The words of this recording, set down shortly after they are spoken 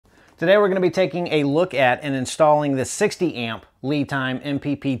Today we're going to be taking a look at and installing the 60 amp LiTime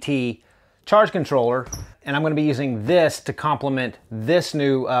MPPT charge controller, and I'm going to be using this to complement this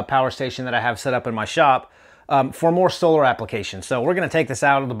new power station that I have set up in my shop for more solar applications. So we're going to take this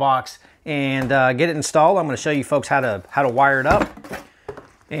out of the box and get it installed. I'm going to show you folks how to wire it up,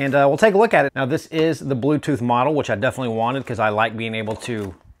 and we'll take a look at it. Now this is the Bluetooth model, which I definitely wanted because I like being able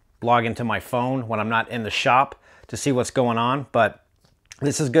to log into my phone when I'm not in the shop to see what's going on. But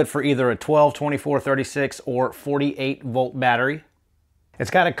this is good for either a 12, 24, 36, or 48 volt battery.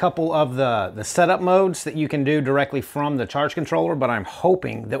 It's got a couple of the setup modes that you can do directly from the charge controller, but I'm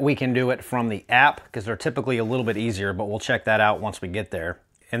hoping that we can do it from the app because they're typically a little bit easier, but we'll check that out once we get there.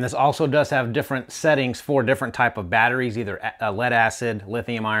 And this also does have different settings for different type of batteries, either lead acid,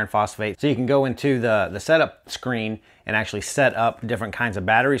 lithium iron phosphate. So you can go into the setup screen and actually set up different kinds of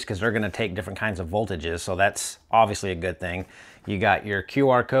batteries because they're going to take different kinds of voltages. So that's obviously a good thing. You got your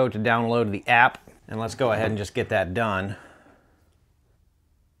QR code to download the app, and let's go ahead and just get that done.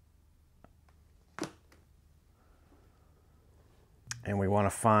 And we want to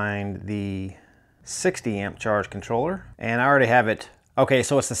find the 60 amp charge controller, and I already have it. Okay,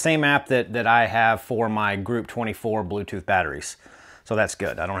 so it's the same app that I have for my Group 24 Bluetooth batteries. So that's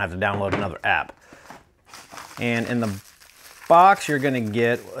good. I don't have to download another app. And in the box you're going to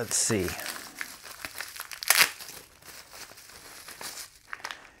get, let's see.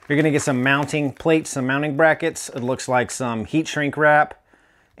 You're going to get some mounting plates, some mounting brackets. It looks like some heat shrink wrap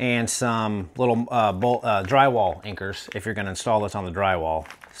and some little drywall anchors if you're going to install this on the drywall.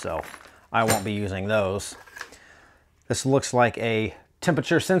 So I won't be using those. This looks like a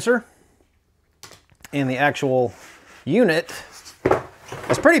temperature sensor, and the actual unit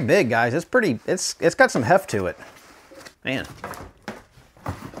is pretty big, guys. It's got some heft to it. Man,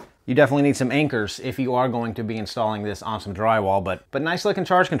 you definitely need some anchors if you are going to be installing this on some drywall, but nice looking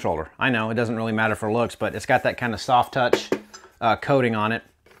charge controller. I know it doesn't really matter for looks, but it's got that kind of soft touch coating on it.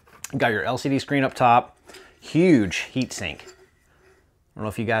 You got your LCD screen up top, huge heat sink. I don't know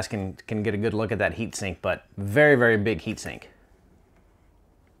if you guys can get a good look at that heat sink, but very, very big heat sink.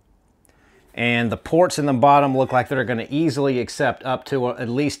 And the ports in the bottom look like they're going to easily accept up to at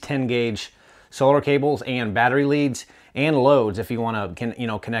least 10 gauge solar cables and battery leads and loads if you want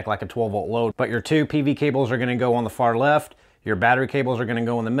to connect like a 12 volt load. But your two PV cables are going to go on the far left, your battery cables are going to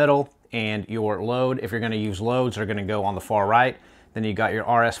go in the middle, and your load, if you're going to use loads, are going to go on the far right. Then you got your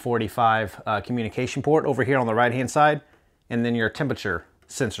RS-45 communication port over here on the right hand side, and then your temperature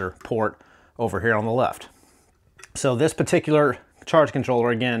sensor port over here on the left. So this particular charge controller,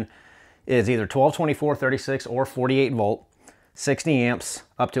 again, is either 12, 24, 36, or 48 volt, 60 amps,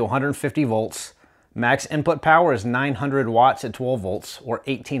 up to 150 volts. Max input power is 900 watts at 12 volts, or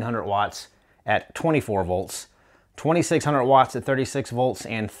 1800 watts at 24 volts, 2600 watts at 36 volts,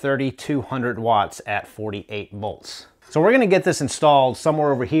 and 3200 watts at 48 volts. So we're gonna get this installed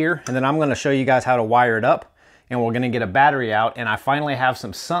somewhere over here, and then I'm gonna show you guys how to wire it up, and we're gonna get a battery out, and I finally have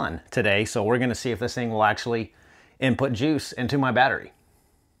some sun today, so we're gonna see if this thing will actually input juice into my battery.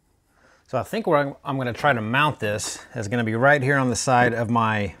 So I think where I'm gonna try to mount this is gonna be right here on the side of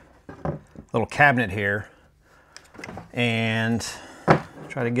my little cabinet here, and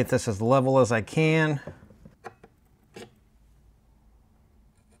try to get this as level as I can.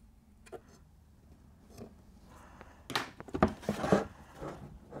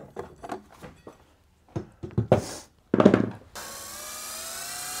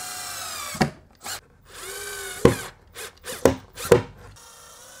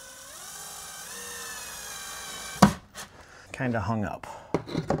 Kind of hung up.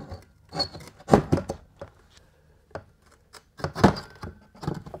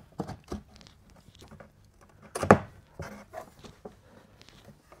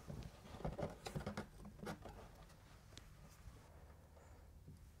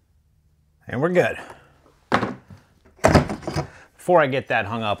 And we're good. Before I get that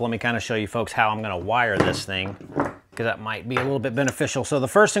hung up, let me kind of show you folks how I'm going to wire this thing, because that might be a little bit beneficial. So the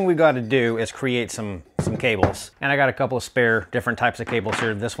first thing we got to do is create some cables, and I got a couple of spare different types of cables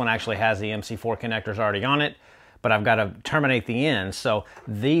here. This one actually has the MC4 connectors already on it, but I've got to terminate the ends. So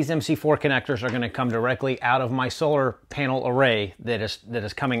these MC4 connectors are going to come directly out of my solar panel array that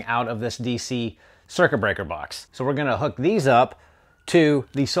is coming out of this DC circuit breaker box. So we're going to hook these up to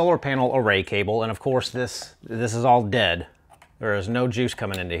the solar panel array cable, and of course this is all dead. There is no juice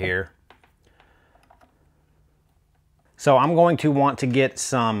coming into here. So I'm going to want to get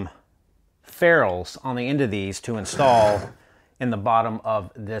some ferrules on the end of these to install in the bottom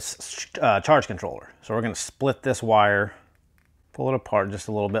of this charge controller. So we're going to split this wire, pull it apart just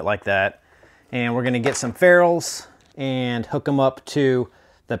a little bit like that, and we're going to get some ferrules and hook them up to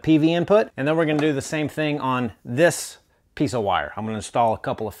the PV input, and then we're gonna do the same thing on this piece of wire. I'm gonna install a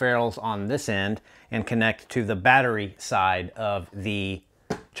couple of ferrules on this end and connect to the battery side of the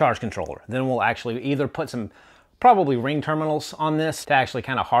charge controller. Then we'll actually either put some probably ring terminals on this to actually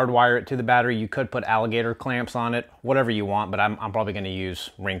kind of hardwire it to the battery. You could put alligator clamps on it, whatever you want, but I'm probably gonna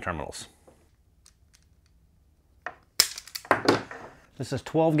use ring terminals. This is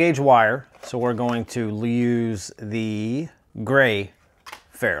 12 gauge wire, so we're going to use the gray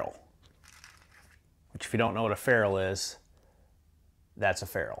ferrule, which if you don't know what a ferrule is, that's a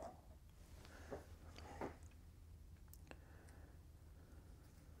ferrule.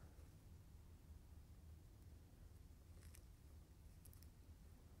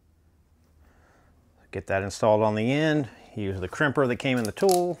 Get that installed on the end. Use the crimper that came in the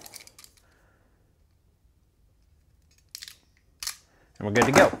tool. And we're good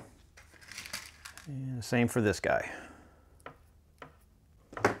to go. And same for this guy.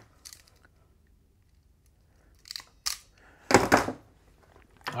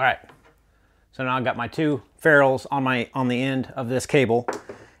 All right, so now I've got my two ferrules on the end of this cable,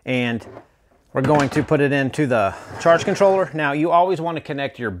 and we're going to put it into the charge controller. Now, you always want to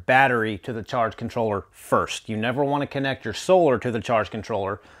connect your battery to the charge controller first. You never want to connect your solar to the charge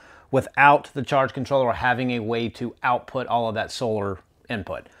controller without the charge controller having a way to output all of that solar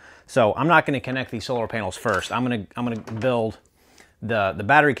input. So I'm not going to connect these solar panels first. I'm going to build the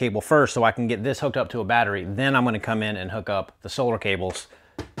battery cable first so I can get this hooked up to a battery. Then I'm going to come in and hook up the solar cables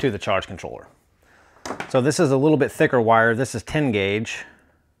to the charge controller. So this is a little bit thicker wire. This is 10 gauge.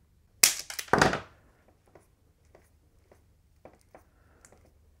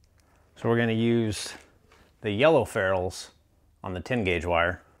 So we're going to use the yellow ferrules on the 10 gauge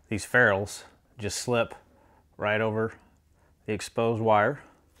wire. These ferrules just slip right over the exposed wire.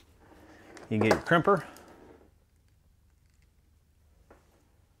 You get your crimper.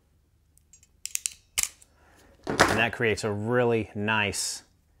 And that creates a really nice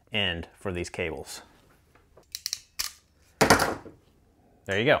end for these cables.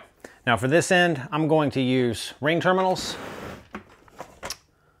 There you go. Now for this end, I'm going to use ring terminals.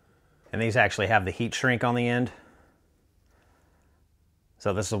 And these actually have the heat shrink on the end.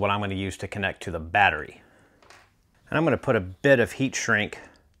 So this is what I'm going to use to connect to the battery. And I'm going to put a bit of heat shrink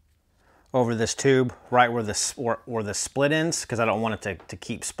over this tube right where the split ends, because I don't want it to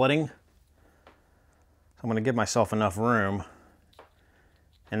keep splitting. So I'm going to give myself enough room,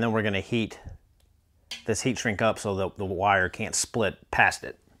 and then we're going to heat this heat shrink up so that the wire can't split past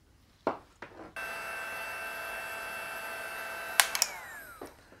it.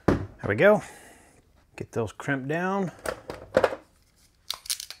 There we go. Get those crimped down.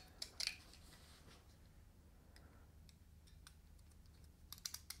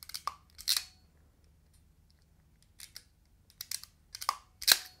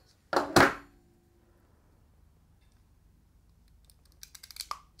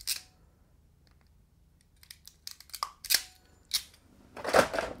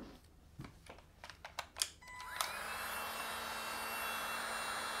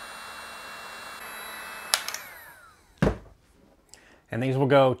 And these will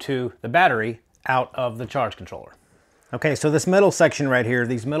go to the battery out of the charge controller. Okay, so this middle section right here,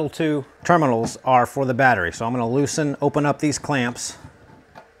 these middle two terminals are for the battery. So I'm going to open up these clamps.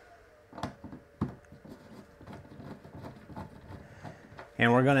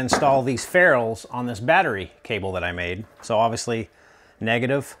 And we're going to install these ferrules on this battery cable that I made. So obviously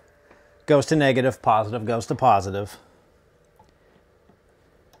negative goes to negative, positive goes to positive.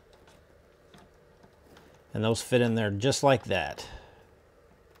 And those fit in there just like that.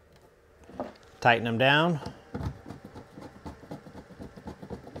 Tighten them down.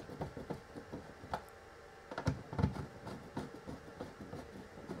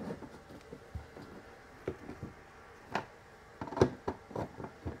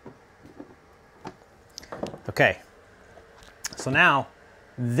 Okay, so now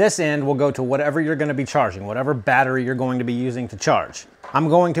this end will go to whatever you're going to be charging, whatever battery you're going to be using to charge. I'm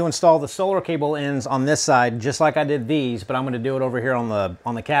going to install the solar cable ends on this side just like I did these, but I'm going to do it over here on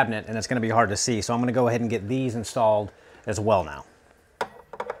the cabinet, and it's going to be hard to see. So I'm going to go ahead and get these installed as well now.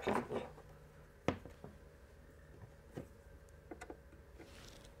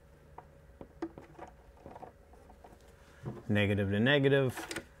 Negative to negative,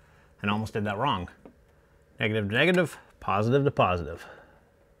 and I almost did that wrong. Negative to negative, positive to positive.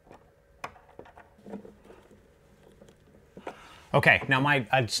 Okay, now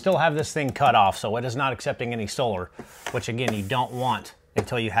I still have this thing cut off, so it is not accepting any solar, which again, you don't want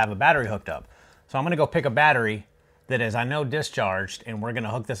until you have a battery hooked up. So I'm gonna go pick a battery that is, I know, discharged, and we're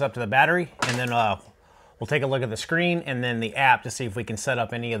gonna hook this up to the battery, and then We'll take a look at the screen and then the app to see if we can set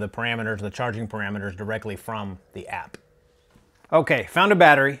up any of the parameters, the charging parameters, directly from the app. Okay, found a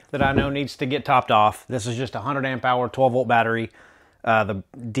battery that I know needs to get topped off. This is just a 100 amp hour, 12 volt battery, the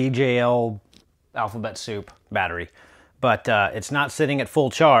DJL alphabet soup battery. But it's not sitting at full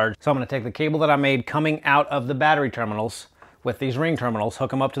charge. So I'm gonna take the cable that I made coming out of the battery terminals with these ring terminals,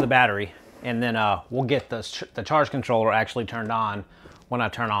 hook them up to the battery, and then we'll get the charge controller actually turned on when I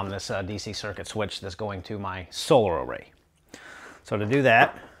turn on this DC circuit switch that's going to my solar array. So to do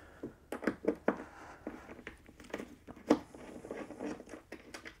that,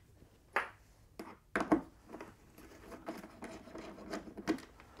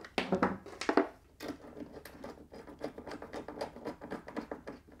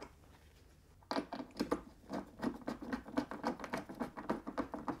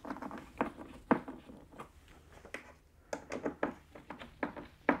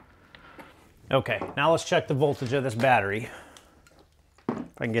 okay, now let's check the voltage of this battery. If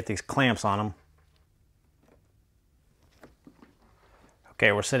I can get these clamps on them.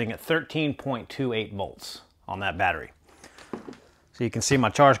 Okay, we're sitting at 13.28 volts on that battery. So you can see my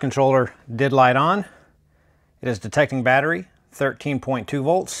charge controller did light on. It is detecting battery, 13.2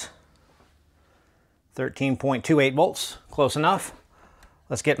 volts. 13.28 volts, close enough.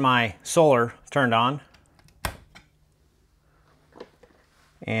 Let's get my solar turned on.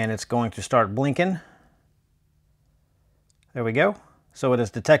 And it's going to start blinking. There we go. So it is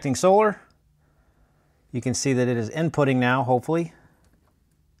detecting solar. You can see that it is inputting now, hopefully.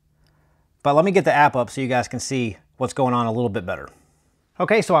 But let me get the app up so you guys can see what's going on a little bit better.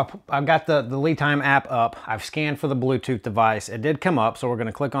 Okay, so I've got the LiTime app up. I've scanned for the Bluetooth device. It did come up, so we're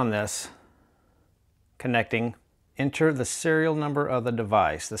gonna click on this. Connecting. Enter the serial number of the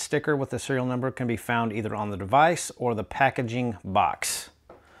device. The sticker with the serial number can be found either on the device or the packaging box.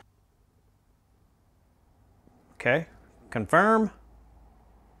 Okay, confirm.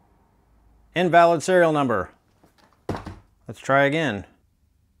 Invalid serial number. Let's try again.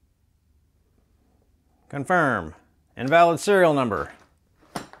 Confirm. Invalid serial number.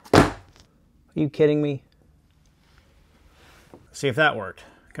 Are you kidding me? See if that worked.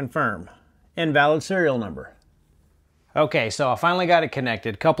 Confirm. Invalid serial number. Okay, so I finally got it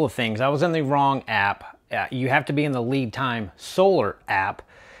connected. Couple of things. I was in the wrong app. You have to be in the LiTime Solar app.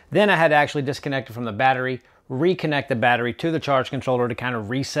 Then I had to actually disconnect it from the battery, reconnect the battery to the charge controller to kind of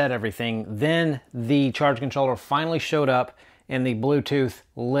reset everything. Then the charge controller finally showed up in the Bluetooth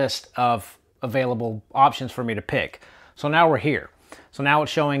list of available options for me to pick. So now we're here. So now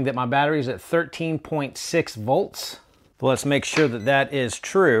it's showing that my battery is at 13.6 volts. But let's make sure that that is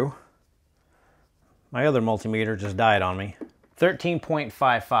true. My other multimeter just died on me.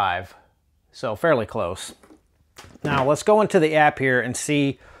 13.55, so fairly close. Now let's go into the app here and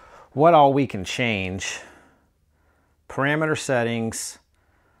see what all we can change. Parameter settings,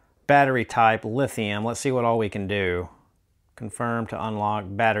 battery type, lithium. Let's see what all we can do. Confirm to unlock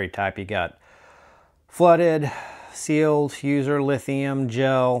battery type. You got flooded, sealed, user, lithium,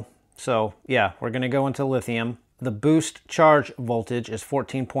 gel. So yeah, we're gonna go into lithium. The boost charge voltage is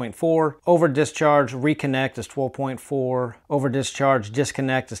 14.4. Over discharge, reconnect is 12.4. Over discharge,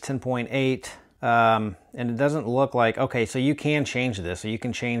 disconnect is 10.8. And it doesn't look like, okay, so you can change this. So you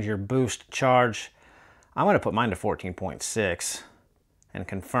can change your boost charge. I'm gonna put mine to 14.6 and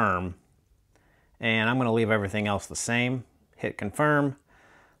confirm. And I'm gonna leave everything else the same. Hit confirm.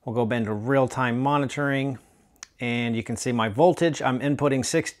 We'll go into real-time monitoring. And you can see my voltage. I'm inputting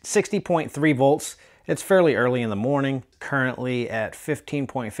 60.3 volts. It's fairly early in the morning, currently at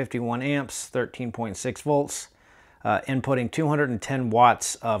 15.51 amps, 13.6 volts, inputting 210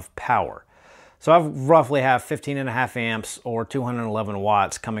 watts of power. So I roughly have 15.5 amps or 211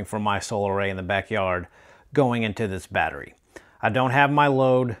 watts coming from my solar array in the backyard going into this battery. I don't have my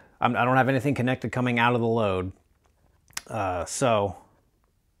load. I don't have anything connected coming out of the load. And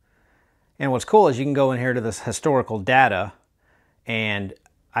what's cool is you can go in here to this historical data, and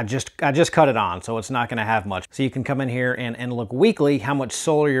I just cut it on, so it's not gonna have much. So you can come in here and look weekly how much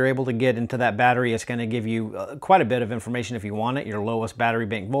solar you're able to get into that battery. It's gonna give you quite a bit of information if you want it. Your lowest battery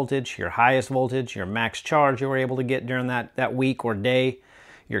bank voltage, your highest voltage, your max charge you were able to get during that week or day,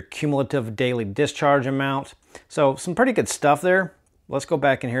 your cumulative daily discharge amount. So some pretty good stuff there. Let's go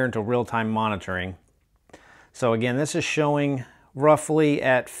back in here into real-time monitoring. So again, this is showing roughly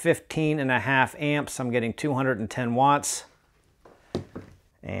at 15.5 amps. I'm getting 210 watts.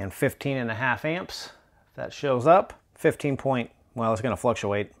 And 15.5 amps, if that shows up. 15 point, well, it's gonna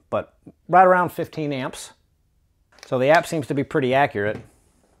fluctuate, but right around 15 amps. So the app seems to be pretty accurate.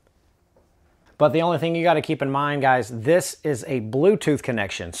 But the only thing you gotta keep in mind, guys, this is a Bluetooth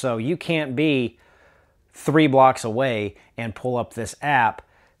connection. So you can't be 3 blocks away and pull up this app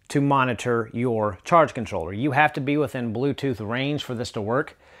to monitor your charge controller. You have to be within Bluetooth range for this to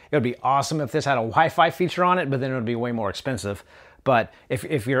work. It would be awesome if this had a Wi-Fi feature on it, but then it would be way more expensive. But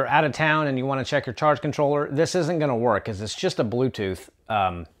if you're out of town and you want to check your charge controller, this isn't going to work because it's just a Bluetooth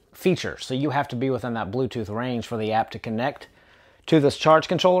feature. So you have to be within that Bluetooth range for the app to connect to this charge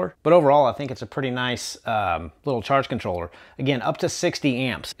controller. But overall, I think it's a pretty nice little charge controller. Again, up to 60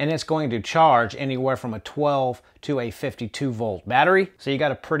 amps, and it's going to charge anywhere from a 12 to a 52 volt battery. So you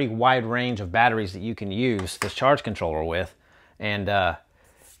got a pretty wide range of batteries that you can use this charge controller with. And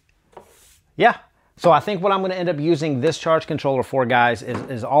yeah, so I think what I'm going to end up using this charge controller for, guys,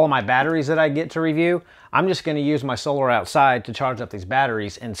 is all of my batteries that I get to review. I'm just going to use my solar outside to charge up these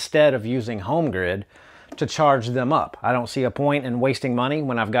batteries instead of using home grid to charge them up. I don't see a point in wasting money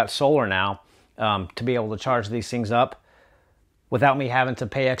when I've got solar now to be able to charge these things up without me having to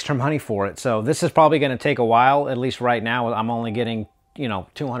pay extra money for it. So this is probably going to take a while. At least right now I'm only getting,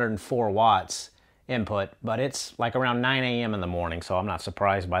 204 watts input, but it's like around 9 a.m. in the morning, so I'm not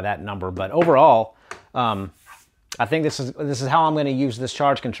surprised by that number. But overall, I think this is how I'm going to use this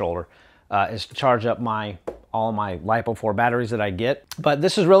charge controller, is to charge up all of my LiPo4 batteries that I get. But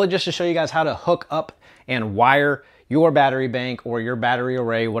this is really just to show you guys how to hook up and wire your battery bank or your battery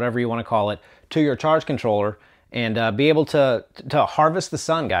array, whatever you want to call it, to your charge controller and be able to harvest the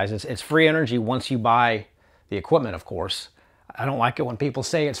sun, guys. It's free energy once you buy the equipment, of course. I don't like it when people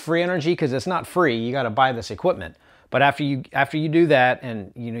say it's free energy because it's not free. You got to buy this equipment. But after you do that,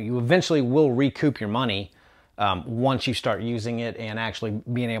 and you eventually will recoup your money once you start using it and actually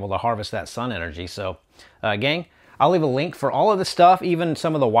being able to harvest that sun energy. So, gang, I'll leave a link for all of this stuff, even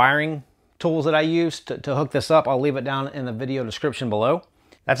some of the wiring tools that I use to hook this up. I'll leave it down in the video description below.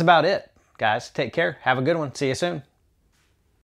 That's about it, guys. Take care. Have a good one. See you soon.